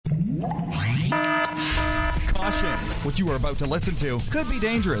caution. What you are about to listen to could be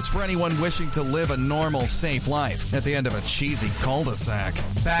dangerous for anyone wishing to live a normal, safe life at the end of a cheesy cul-de-sac.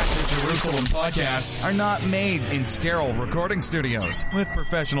 Back to Jerusalem podcasts are not made in sterile recording studios with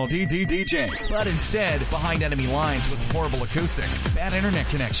professional DJs, but instead behind enemy lines with horrible acoustics, bad internet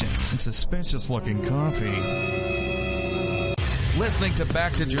connections, and suspicious-looking coffee. Listening to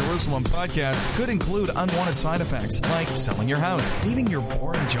Back to Jerusalem podcast could include unwanted side effects like selling your house, leaving your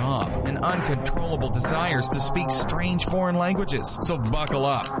boring job, and uncontrollable desires to speak strange foreign languages. So buckle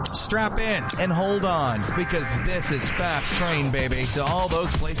up, strap in, and hold on, because this is Fast Train, baby, to all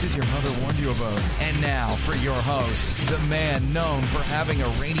those places your mother warned you about. And now for your host, the man known for having a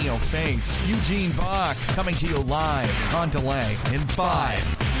radio face, Eugene Bach, coming to you live on delay in 5,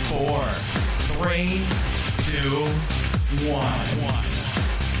 4, 3, 2, 1.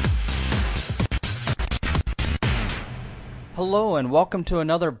 Hello and welcome to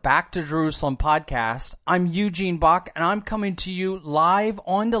another Back to Jerusalem podcast. I'm Eugene Bach and I'm coming to you live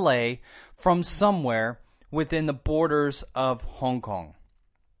on delay from somewhere within the borders of Hong Kong.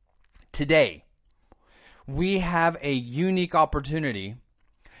 Today, we have a unique opportunity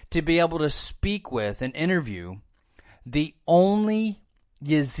to be able to speak with and interview the only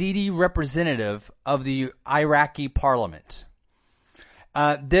Yazidi representative of the Iraqi Parliament.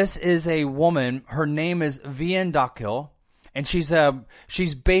 This is a woman. Her name is Vian Dakil, and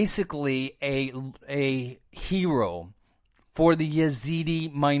she's basically a hero for the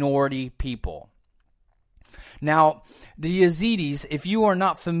Yazidi minority people. Now, the Yazidis, if you are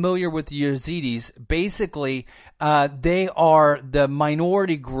not familiar with the Yazidis, basically they are the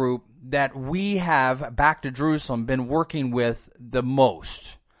minority group that we have, Back to Jerusalem, been working with the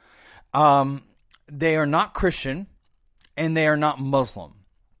most. They are not Christian, and they are not Muslim.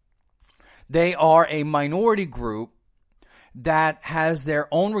 They are a minority group that has their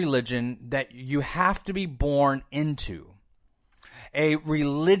own religion that you have to be born into. A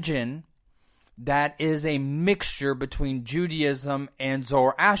religion that is a mixture between Judaism and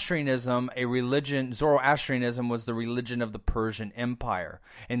Zoroastrianism. Zoroastrianism was the religion of the Persian Empire,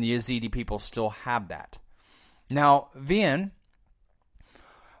 and the Yazidi people still have that. Now, Vian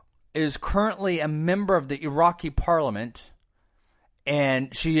is currently a member of the Iraqi Parliament,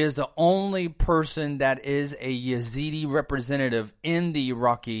 and she is the only person that is a Yazidi representative in the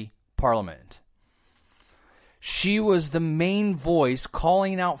Iraqi Parliament. She was the main voice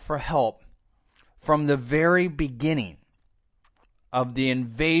calling out for help from the very beginning of the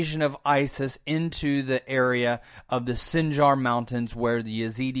invasion of ISIS into the area of the Sinjar Mountains where the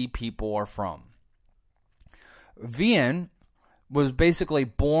Yazidi people are from. Vian was basically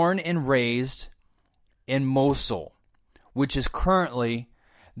born and raised in Mosul, which is currently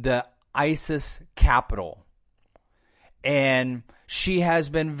the ISIS capital. And she has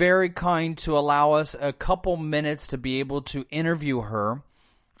been very kind to allow us a couple minutes to be able to interview her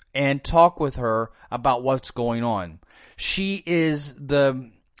and talk with her about what's going on. She is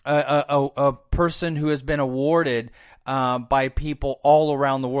a person who has been awarded by people all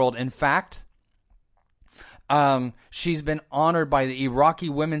around the world. In fact, she's been honored by the Iraqi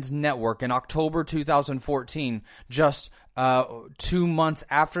Women's Network in October 2014, just 2 months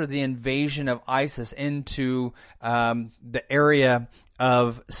after the invasion of ISIS into the area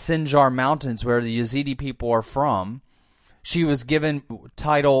of Sinjar Mountains, where the Yazidi people are from. She was given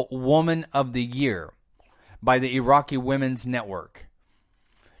title Woman of the Year by the Iraqi Women's Network.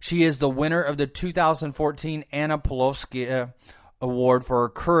 She is the winner of the 2014 Anna Polovsky Award for her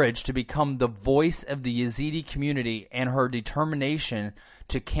courage to become the voice of the Yazidi community and her determination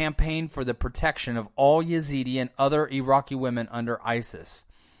to campaign for the protection of all Yazidi and other Iraqi women under ISIS,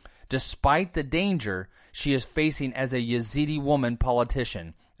 despite the danger she is facing as a Yazidi woman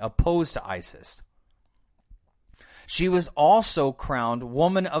politician opposed to ISIS. She was also crowned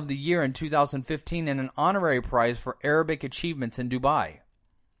Woman of the Year in 2015 and an honorary prize for Arabic achievements in Dubai.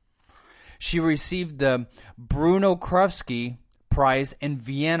 She received the Bruno Krevsky Prize in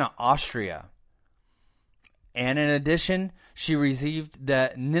Vienna, Austria. And in addition, she received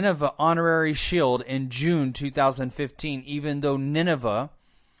the Nineveh Honorary Shield in June 2015, even though Nineveh,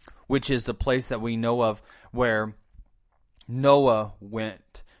 which is the place that we know of where Noah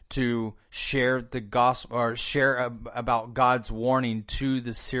went to share the gospel or share about God's warning to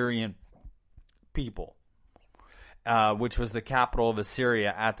the Syrian people, which was the capital of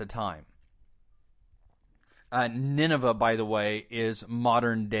Assyria at the time. Nineveh, by the way, is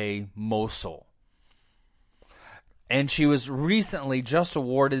modern-day Mosul. And she was recently just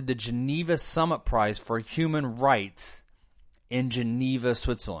awarded the Geneva Summit Prize for Human Rights in Geneva,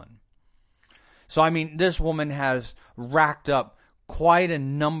 Switzerland. So, I mean, this woman has racked up quite a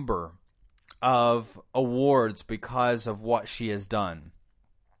number of awards because of what she has done.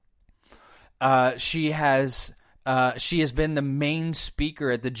 She has been the main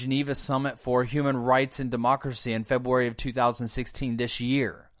speaker at the Geneva Summit for Human Rights and Democracy in February of 2016 this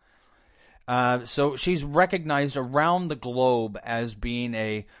year. So she's recognized around the globe as being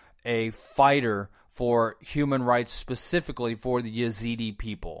a fighter for human rights, specifically for the Yazidi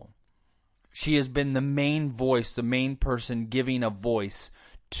people. She has been the main voice, the main person giving a voice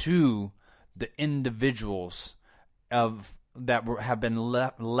to the individuals that have been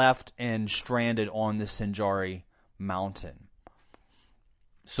left and stranded on the Sinjar Mountain.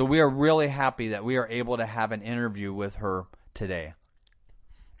 So we are really happy that we are able to have an interview with her today.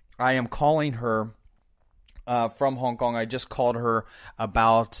 I am calling her from Hong Kong. I just called her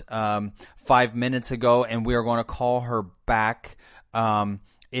about 5 minutes ago, and we are going to call her back.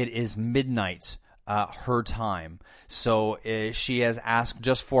 It is midnight her time. So she has asked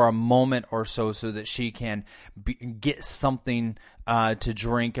just for a moment or so that she can get something to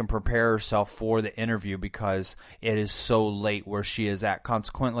drink and prepare herself for the interview, because it is so late where she is at.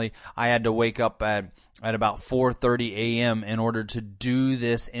 Consequently, I had to wake up at about 4:30 a.m. in order to do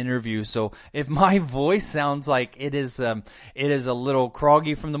this interview. So if my voice sounds like it is a little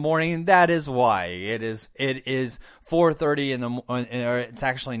groggy from the morning, that is why. It is 4:30 in the morning. It's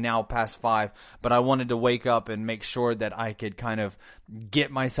actually now past 5, but I wanted to wake up and make sure that I could kind of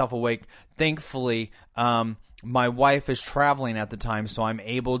get myself awake. Thankfully, my wife is traveling at the time, so I'm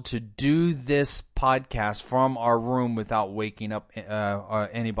able to do this podcast from our room without waking up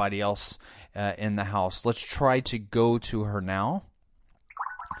anybody else in the house. Let's try to go to her now.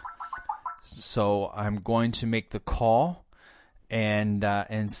 So I'm going to make the call and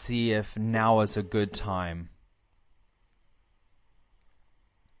see if now is a good time.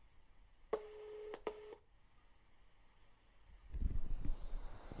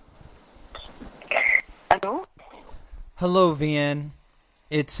 Hello? Hello, Vian.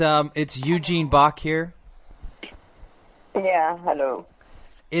 It's Eugene Bach here. Yeah, hello.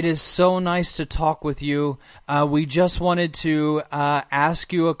 It is so nice to talk with you. We just wanted to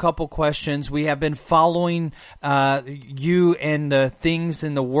ask you a couple questions. We have been following you and the things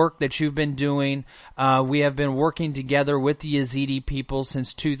and the work that you've been doing. We have been working together with the Yazidi people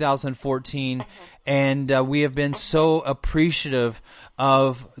since 2014, and we have been so appreciative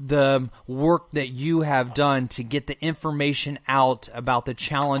of the work that you have done to get the information out about the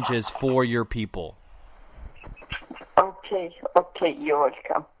challenges for your people. Okay, you're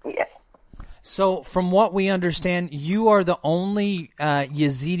welcome. Yes. So, from what we understand, you are the only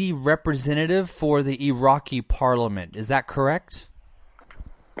Yazidi representative for the Iraqi Parliament. Is that correct?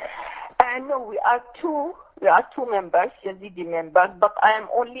 No, we are two members, Yazidi members, but I am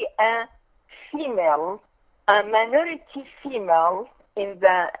only a female, a minority female in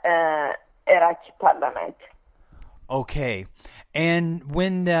the Iraqi Parliament. Okay, and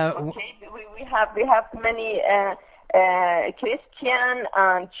when we have many Christian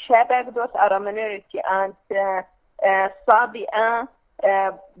and Shabak, those are a minority, and Sabi'a,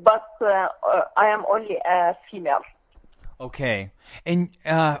 but I am only a female. Okay, and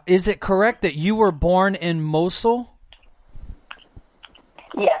is it correct that you were born in Mosul?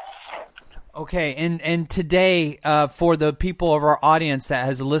 Yes. Okay, and today, for the people of our audience that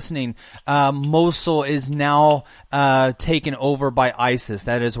is listening, Mosul is now taken over by ISIS.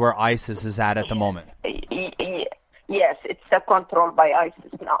 That is where ISIS is at the moment. Yes, it's controlled by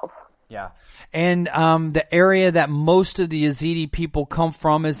ISIS now. Yeah, and the area that most of the Yazidi people come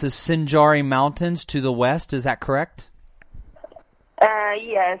from is the Sinjar Mountains to the west. Is that correct?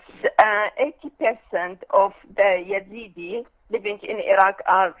 Yes, 80% of the Yazidi living in Iraq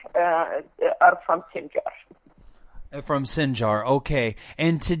are from Sinjar. From Sinjar, okay.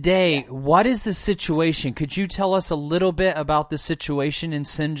 And today, what is the situation? Could you tell us a little bit about the situation in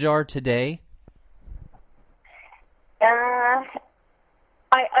Sinjar today?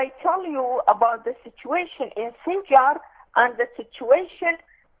 I tell you about the situation in Sinjar and the situation,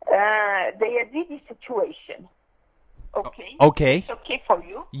 the Yazidi situation. Okay? Okay. It's okay for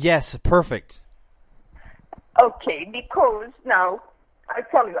you? Yes, perfect. Okay, because now, I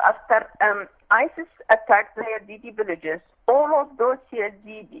tell you, after ISIS attacked the Yazidi villages, all of those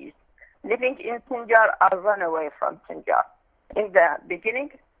Yazidis living in Sinjar are run away from Sinjar. In the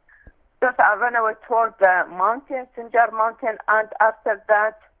beginning, those are run away toward the mountain, Sinjar mountain, and after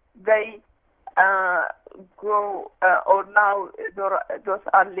that, they go, or now those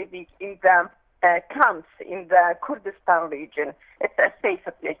are living in the camps in the Kurdistan region. It's a safe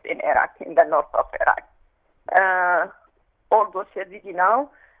place in Iraq, in the north of Iraq. All those Yazidi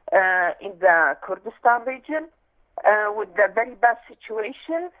now in the Kurdistan region with the very bad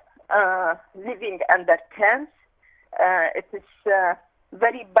situation. living under tents. It is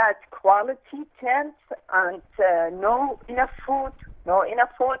very bad quality tents, and no enough food, no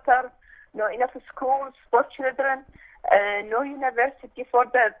enough water, no enough schools for children, no university for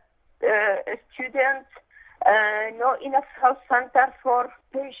the students, no enough health center for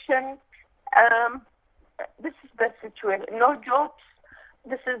patients. This is the situation. No jobs.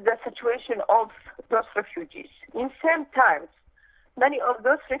 This is the situation of those refugees. In same times, many of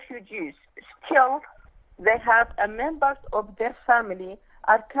those refugees still, they have members of their family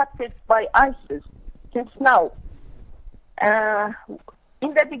are captured by ISIS since now. In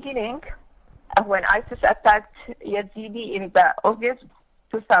the beginning, when ISIS attacked Yazidi in the August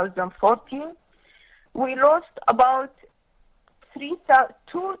 2014, we lost about 2,000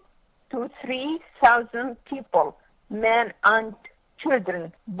 to 3,000 people, men and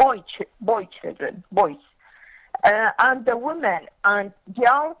children, boys. And the women and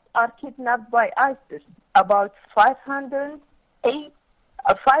girls are kidnapped by ISIS. About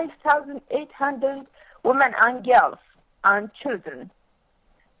 5,800 women and girls and children.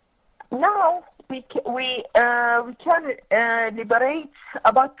 Now we can liberate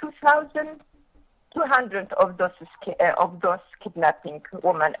about 2,200 of those kidnapping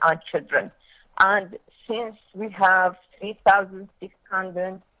women and children. And since we have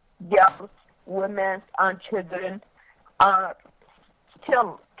 3,600 girls, women, and children are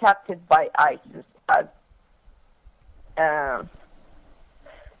still captured by ISIS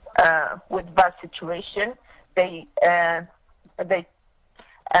with bad situation. They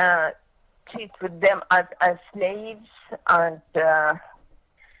treat with them as slaves and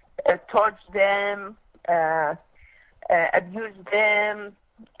torture them, abuse them,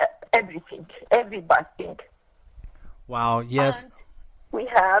 everything, every bad thing. Wow, yes.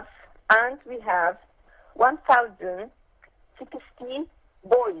 And we have 1,060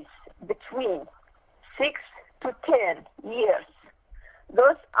 boys between 6 to 10 years.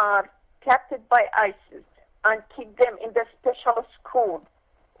 Those are captured by ISIS and keep them in the special school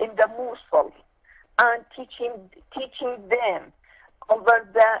in the Mosul and teaching them over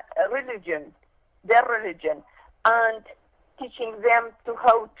their religion, and teaching them to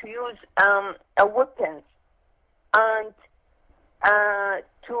how to use weapons and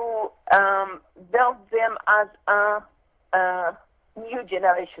to build them as a new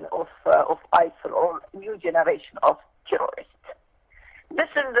generation of ISIL or new generation of terrorists. This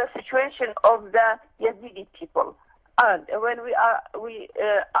is the situation of the Yazidi people. And when we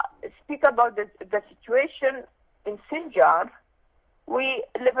speak about the situation in Sinjar, we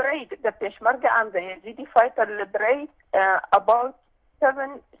liberate the Peshmerga and the Yazidi fighter liberate about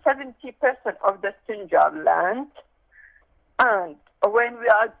 70% of the Sinjar land. And when we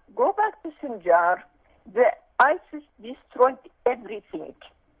go back to Sinjar, the ISIS destroyed everything.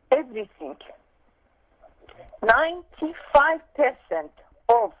 95%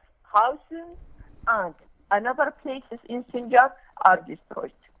 of houses and another places in Sinjar are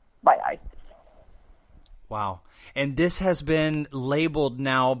destroyed by ISIS. Wow. And this has been labeled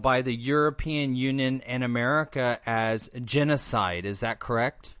now by the European Union and America as genocide. Is that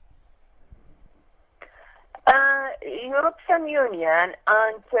correct? European Union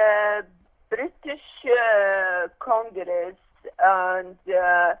and British Congress and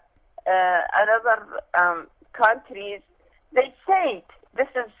another countries, they say this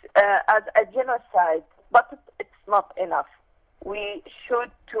is as a genocide, but it's not enough. We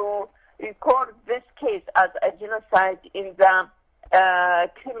should to record this case as a genocide in the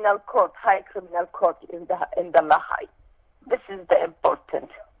criminal court, high criminal court in the Lahai. This is the important,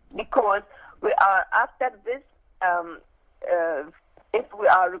 because we are after this. If we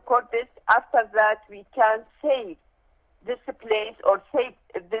are record this, after that we can save this place or save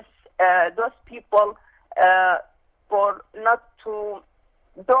this those people for not to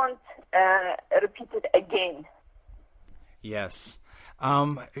don't repeat it again. Yes.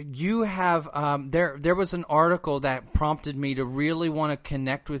 You have there was an article that prompted me to really want to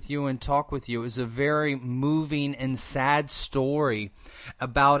connect with you and talk with you. It was a very moving and sad story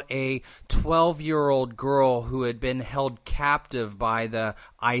about a 12-year-old girl who had been held captive by the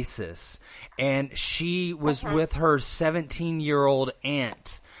ISIS, and she was with her 17-year-old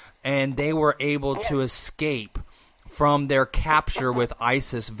aunt, and they were able to escape from their capture with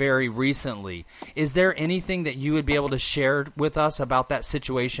ISIS very recently. Is there anything that you would be able to share with us about that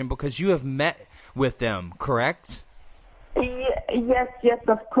situation? Because you have met with them, correct? Yes,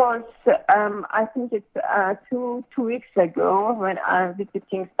 of course. I think it's 2 weeks ago when I'm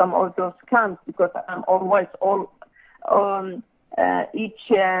visiting some of those camps, because I'm always each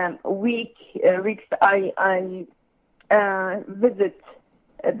weeks I visit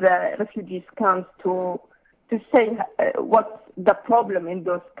the refugees camps to say what's the problem in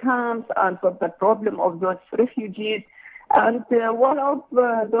those camps and what's the problem of those refugees. And one of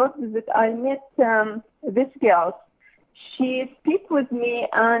those visits, I met this girl. She speak with me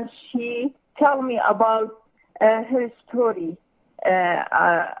and she tell me about her story,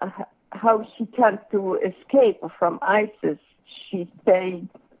 how she came to escape from ISIS. She said,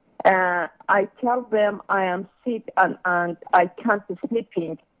 I tell them I am sick and I can't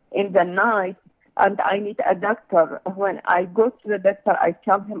sleeping in the night and I need a doctor. When I go to the doctor, I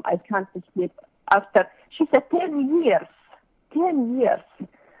tell him I can't sleep. After, she said 10 years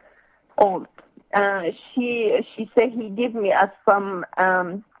old. She said he gave me some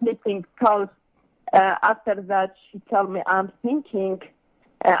sleeping pills. After that, she told me I'm thinking.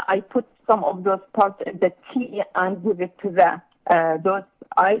 I put some of those pills in the tea and give it to those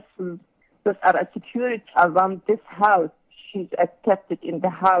ISIS. Those are a security around this house. She's kept it in the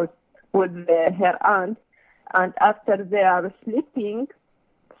house with her aunt. And after they are sleep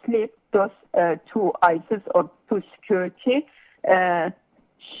those two ISIS or two security.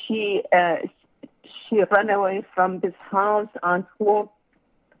 She ran away from this house and walked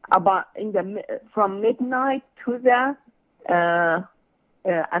about from midnight to the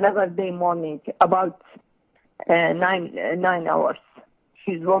another day morning, about 9 hours.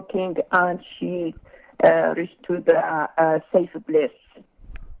 She's walking and she reached to the safe place.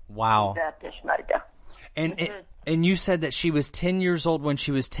 Wow. The Peshmerga. And you said that she was 10 years old when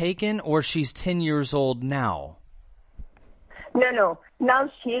she was taken, or she's 10 years old now? No. Now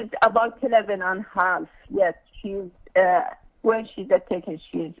she's about 11 and a half. Yes, she's when she's taken,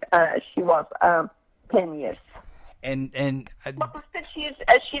 she was 10 years. And but still,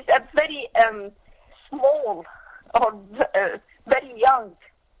 she's a very small or very young.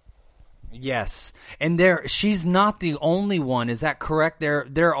 Yes, and she's not the only one. Is that correct?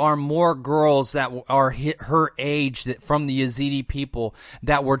 There are more girls that are her age from the Yazidi people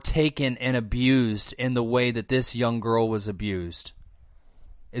that were taken and abused in the way that this young girl was abused.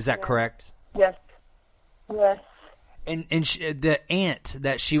 Is that correct? Yes. And the aunt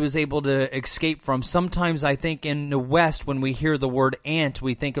that she was able to escape from, sometimes I think in the West when we hear the word aunt,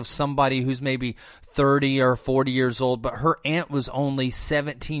 we think of somebody who's maybe 30 or 40 years old, but her aunt was only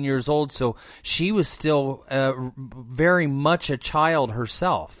 17 years old, so she was still very much a child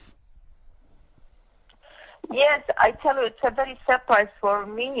herself. Yes, I tell you, it's a very surprise for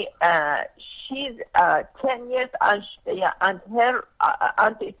me. She's 10 years, and her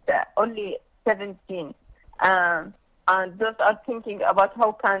aunt is only 17. And those are thinking about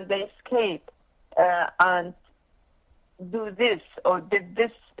how can they escape and do this or did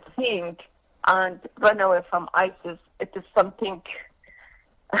this thing and run away from ISIS. It is something.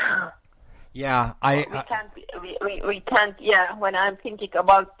 Yeah, we can't. Yeah, when I'm thinking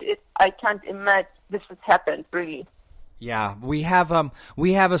about it, I can't imagine this has happened really. Yeah, we have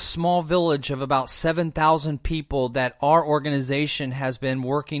a small village of about 7,000 people that our organization has been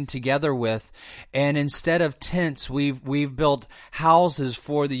working together with, and instead of tents, we've built houses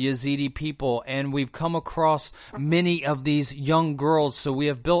for the Yazidi people, and we've come across many of these young girls. So we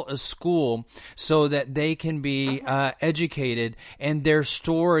have built a school so that they can be educated, and their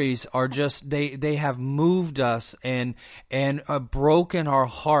stories are just they have moved us and broken our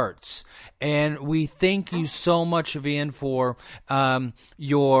hearts. And we thank you so much, Eugene, for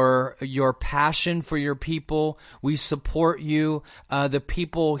your passion for your people. We support you. The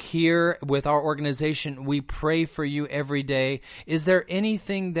people here with our organization, we pray for you every day. Is there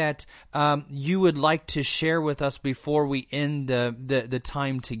anything that you would like to share with us before we end the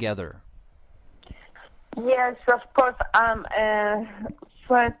time together? Yes, of course.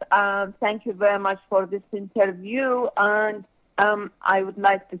 First, thank you very much for this interview, and I would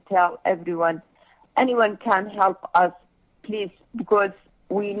like to tell everyone, anyone can help us, please, because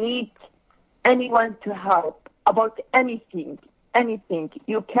we need anyone to help about anything.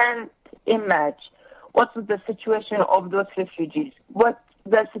 You can't imagine what's the situation of those refugees, what's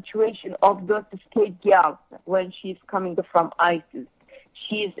the situation of those escaped girls when she's coming from ISIS.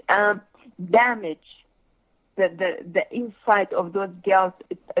 She's damaged. The inside of those girls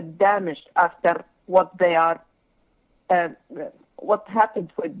is damaged after what they are. What happens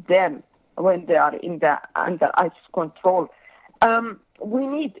with them when they are under ISIS control. We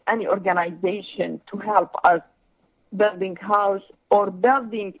need any organization to help us building house or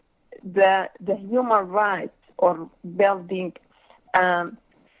building the human rights or building the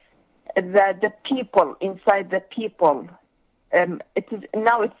people inside the people.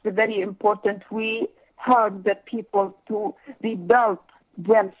 It's very important we help the people to rebuild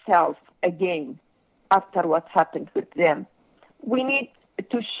themselves again after what happened with them. We need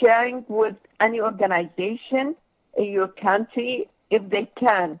to sharing with any organization in your country if they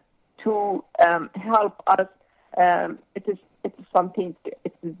can to help us. It is something.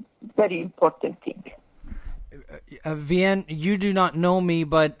 It's a very important thing. Vian, you do not know me,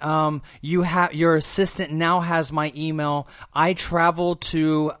 but your assistant now has my email. I travel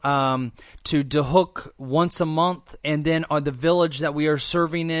to Duhok once a month, and then the village that we are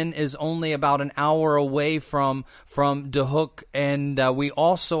serving in is only about an hour away from Duhok, and we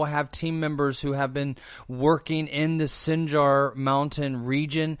also have team members who have been working in the Sinjar Mountain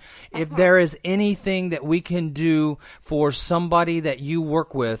region. If there is anything that we can do for somebody that you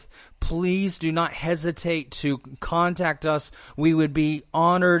work with, please do not hesitate to contact us. We would be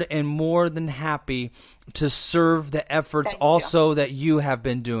honored and more than happy to serve the efforts that you have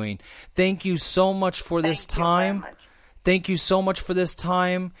been doing. Thank you so much for this time. Thank you so much for this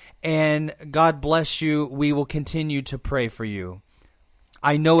time, and God bless you. We will continue to pray for you.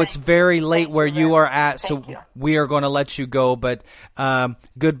 I know it's very late where you are at, so we are going to let you go, but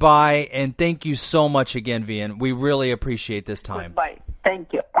goodbye, and thank you so much again, Vian. We really appreciate this time. Goodbye.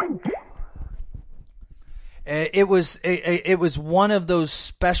 Thank you. It was one of those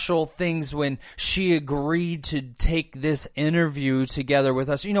special things when she agreed to take this interview together with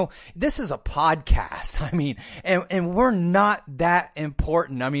us. You know, this is a podcast. I mean, and we're not that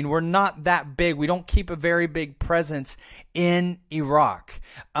important. I mean, we're not that big. We don't keep a very big presence in Iraq.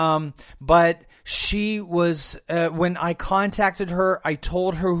 But she was, when I contacted her, I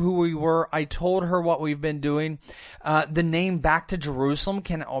told her who we were. I told her what we've been doing. The name Back to Jerusalem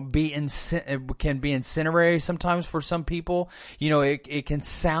can be incendiary sometimes for some people. You know, it can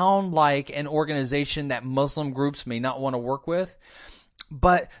sound like an organization that Muslim groups may not want to work with.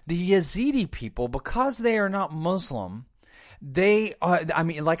 But the Yazidi people, because they are not Muslim, they are, I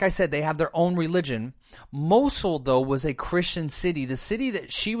mean, like I said, they have their own religion. Mosul, though, was a Christian city. The city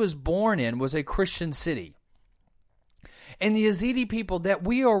that she was born in was a Christian city. And the Yazidi people that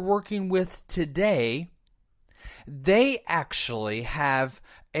we are working with today, they actually have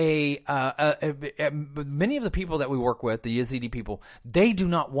many of the people that we work with, the Yazidi people, they do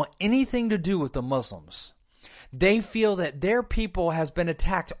not want anything to do with the Muslims. They feel that their people has been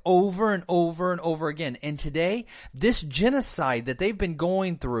attacked over and over and over again. And today, this genocide that they've been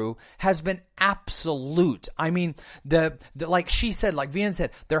going through has been absolute. I mean, like she said, like Vian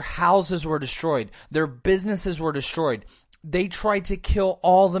said, their houses were destroyed. Their businesses were destroyed. They tried to kill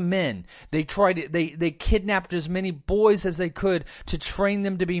all the men. They kidnapped as many boys as they could to train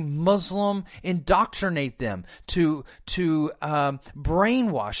them to be Muslim, indoctrinate them, to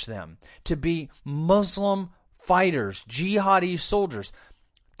brainwash them to be Muslim fighters, jihadi soldiers.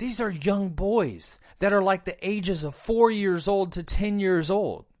 These are young boys that are like the ages of 4 years old to 10 years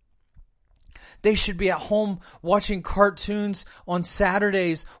old. They should be at home watching cartoons on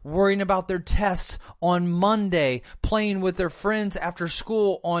Saturdays, worrying about their tests on Monday, playing with their friends after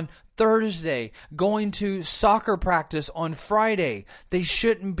school on Thursday, going to soccer practice on Friday. They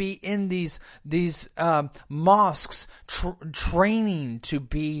shouldn't be in these mosques training to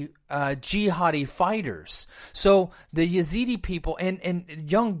be jihadi fighters. So the Yazidi people and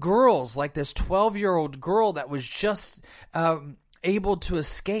young girls like this 12-year-old girl that was just able to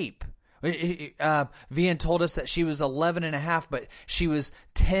escape. Vian told us that she was 11 and a half, but she was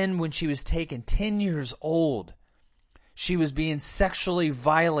 10 when she was taken, 10 years old. She was being sexually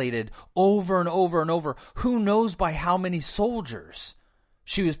violated over and over and over. Who knows by how many soldiers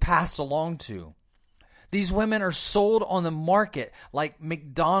she was passed along to. These women are sold on the market like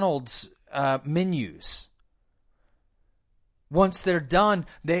McDonald's menus. Once they're done,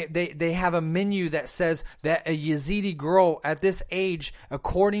 they have a menu that says that a Yazidi girl at this age,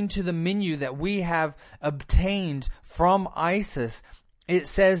 according to the menu that we have obtained from ISIS, it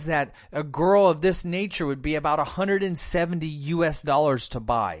says that a girl of this nature would be about $170 to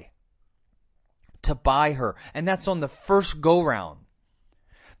buy. To buy her. And that's on the first go-round.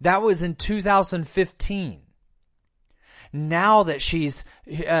 That was in 2015. Now that she's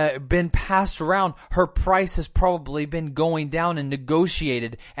been passed around, her price has probably been going down and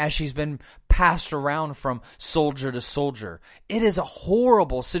negotiated as she's been passed around from soldier to soldier. It is a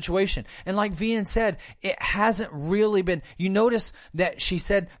horrible situation. And like Vian said, it hasn't really been. You notice that she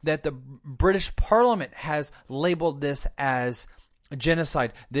said that the British Parliament has labeled this as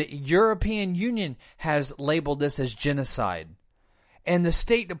genocide. The European Union has labeled this as genocide. And the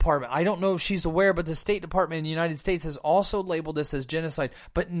State Department, I don't know if she's aware, but the State Department in the United States has also labeled this as genocide,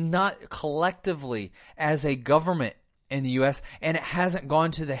 but not collectively as a government in the U.S., and it hasn't gone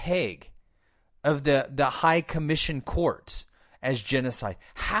to the Hague of the High Commission Court as genocide.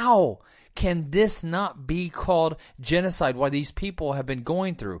 How Can this not be called genocide, what these people have been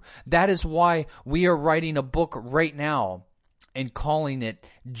going through? That is why we are writing a book right now and calling it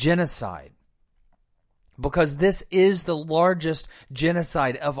Genocide. Because this is the largest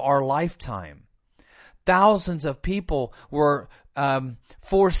genocide of our lifetime. Thousands of people were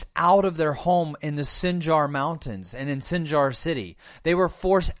forced out of their home in the Sinjar Mountains and in Sinjar City. They were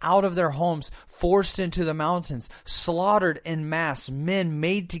forced out of their homes, forced into the mountains, slaughtered en masse, men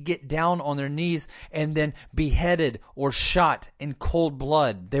made to get down on their knees and then beheaded or shot in cold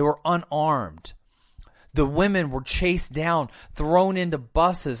blood. They were unarmed. The women were chased down, thrown into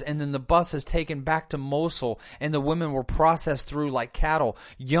buses, and then the buses taken back to Mosul, and the women were processed through like cattle.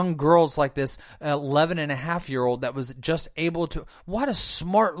 Young girls like this 11-and-a-half-year-old that was just able to, what a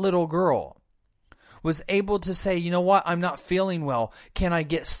smart little girl, was able to say, you know what, I'm not feeling well. Can I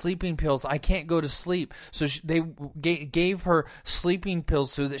get sleeping pills? I can't go to sleep. So they gave her sleeping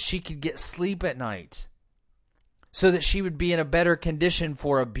pills so that she could get sleep at night, so that she would be in a better condition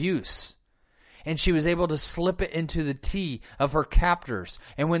for abuse. And she was able to slip it into the tea of her captors.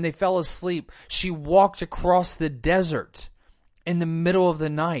 And when they fell asleep, she walked across the desert in the middle of the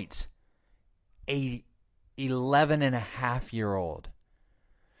night. A 11-and-a-half-year-old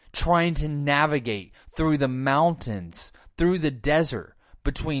trying to navigate through the mountains, through the desert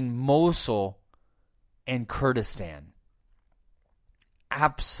between Mosul and Kurdistan.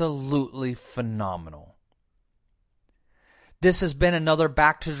 Absolutely phenomenal. This has been another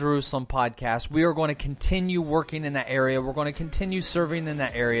Back to Jerusalem podcast. We are going to continue working in that area. We're going to continue serving in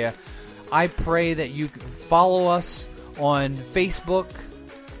that area. I pray that you follow us on Facebook,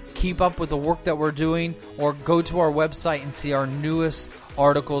 keep up with the work that we're doing, or go to our website and see our newest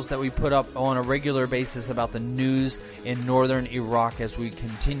articles that we put up on a regular basis about the news in northern Iraq as we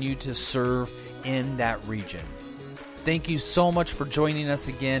continue to serve in that region. Thank you so much for joining us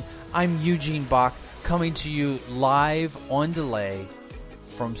again. I'm Eugene Bach, coming to you live on delay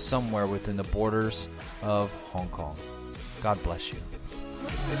from somewhere within the borders of Hong Kong. God bless you.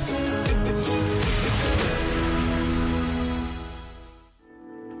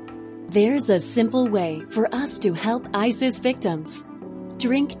 There's a simple way for us to help ISIS victims.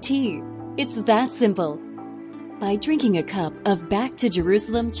 Drink tea. It's that simple. By drinking a cup of Back to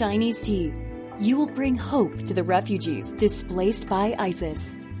Jerusalem Chinese tea, you will bring hope to the refugees displaced by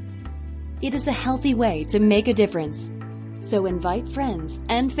ISIS. It is a healthy way to make a difference. So invite friends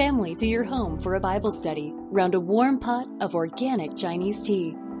and family to your home for a Bible study round a warm pot of organic Chinese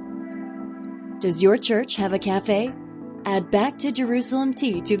tea. Does your church have a cafe? Add Back to Jerusalem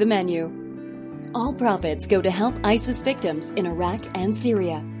tea to the menu. All profits go to help ISIS victims in Iraq and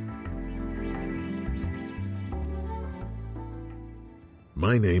Syria.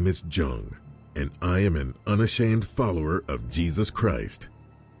 My name is Jung, and I am an unashamed follower of Jesus Christ.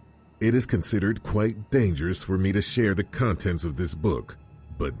 It is considered quite dangerous for me to share the contents of this book,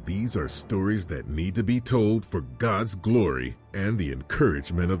 but these are stories that need to be told for God's glory and the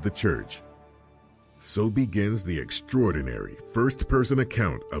encouragement of the church. So begins the extraordinary first-person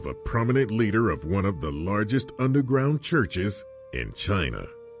account of a prominent leader of one of the largest underground churches in China.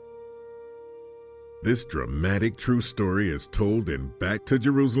 This dramatic true story is told in Back to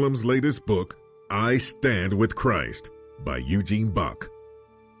Jerusalem's latest book, I Stand with Christ, by Eugene Bach.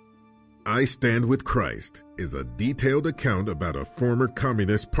 I Stand with Christ is a detailed account about a former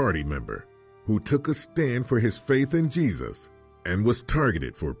Communist Party member who took a stand for his faith in Jesus and was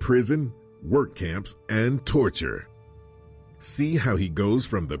targeted for prison, work camps, and torture. See how he goes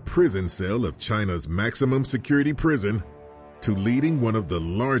from the prison cell of China's maximum security prison to leading one of the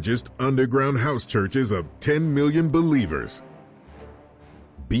largest underground house churches of 10 million believers.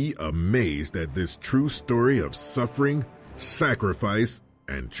 Be amazed at this true story of suffering, sacrifice,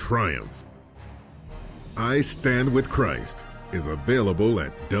 and triumph. I Stand with Christ is available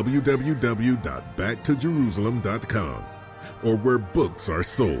at www.backtojerusalem.com or where books are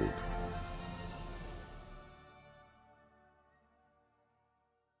sold.